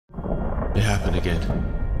It happened again.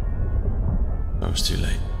 I was too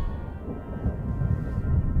late.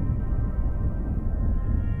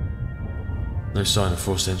 No sign of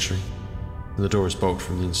forced entry, and the door is bolted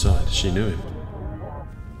from the inside. She knew him.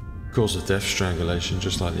 Cause of death, strangulation,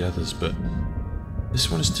 just like the others, but this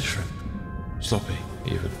one is different. Sloppy,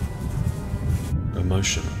 even.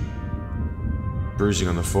 Emotional. Bruising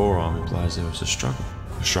on the forearm implies there was a struggle.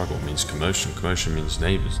 A struggle means commotion. Commotion means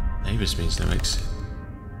neighbours. Neighbours means no exit.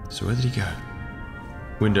 So where did he go?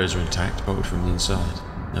 Windows are intact, bolted from the inside.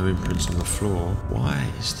 No imprints on the floor. Why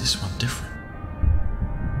is this one different?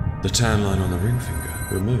 The tan line on the ring finger,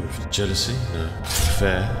 removed. Jealousy? No.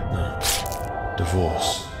 Affair? No.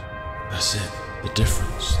 Divorce. That's it. The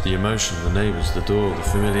difference. The emotion, the neighbours, the door, the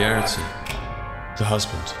familiarity. The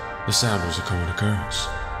husband. The sound was a common occurrence.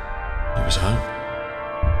 It was home.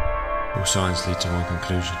 All signs lead to one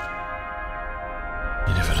conclusion.